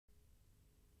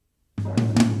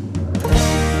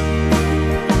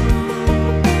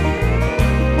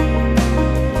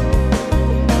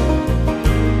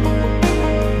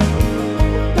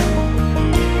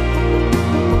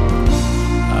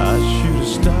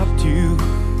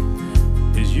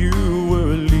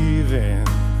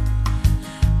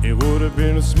Would have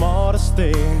been the smartest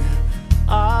thing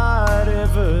I'd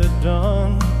ever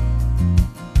done.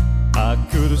 I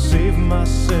could have saved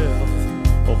myself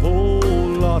a whole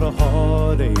lot of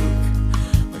heartache.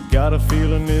 I got a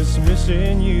feeling this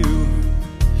missing you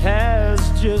has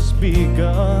just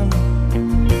begun.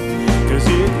 'Cause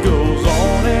it goes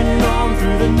on and on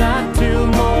through the night till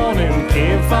morning.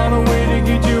 Can't find a way to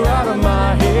get you out of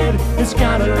my head. It's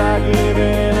kinda like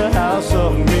living in a house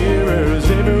of mirrors.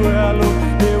 Everywhere I look,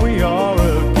 there we are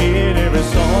again. Every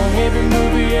song, every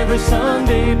movie, every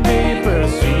Sunday paper.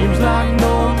 Seems like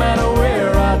no matter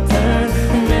where I turn,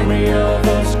 the memory of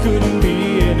us couldn't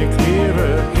be any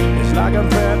clearer. It's like I'm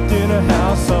trapped in a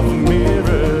house of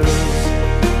mirrors.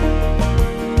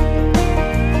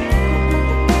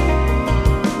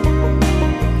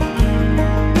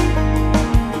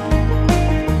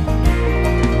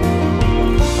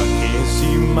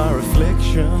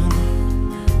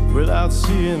 Without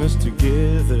seeing us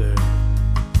together,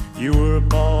 you were a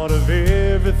part of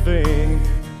everything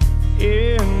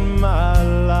in my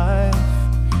life.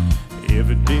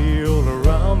 Every day all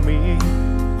around me,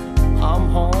 I'm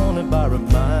haunted by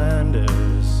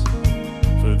reminders.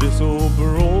 For this old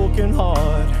broken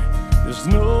heart, there's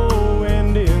no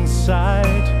end in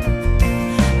sight.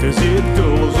 'Cause it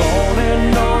goes on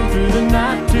and on through the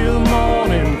night till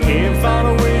morning. Can't find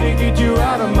a way to get you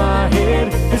out of my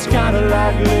head. It's kinda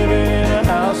like living in a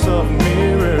house of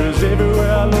mirrors.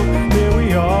 Everywhere I look, there we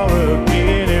are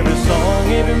again. Every song,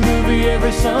 every movie,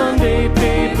 every Sunday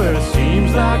paper.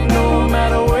 Seems like no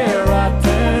matter where I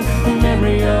turn, the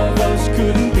memory of us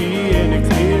couldn't be any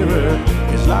clearer.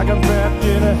 It's like I'm trapped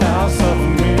in a house of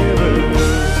mirrors.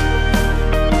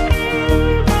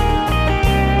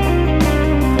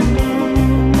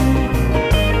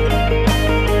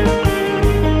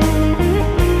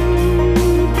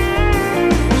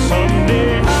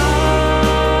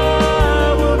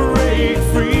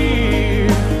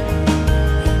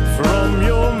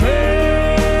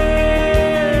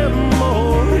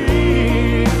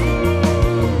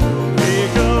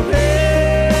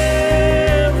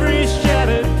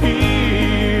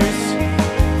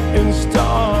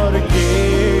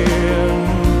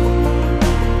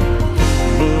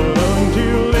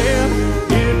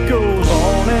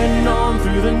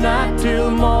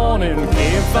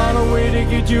 Find a way to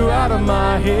get you out of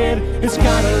my head. It's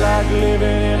kinda like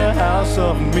living in a house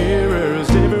of mirrors.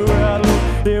 Everywhere I look,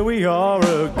 there we are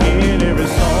again. Every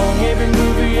song, every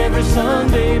movie, every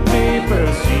Sunday paper.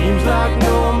 Seems like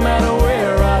no matter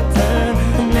where I turn,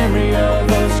 the memory of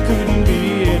us couldn't be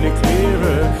any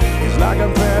clearer. It's like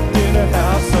I'm trapped in a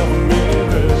house of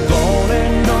mirrors. On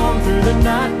and on through the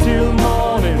night till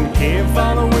morning. Can't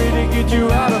find a way to get you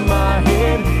out of my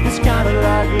head. It's kinda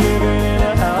like living in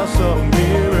a house of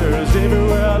mirrors.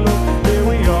 Everywhere I look, there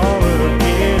we are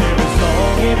again. Every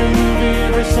song, every movie,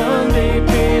 every Sunday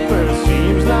paper.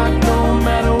 Seems like no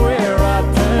matter where I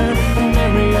turn, the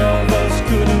memory of us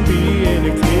couldn't be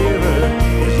any clearer.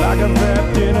 It's like I'm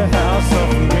trapped in a house of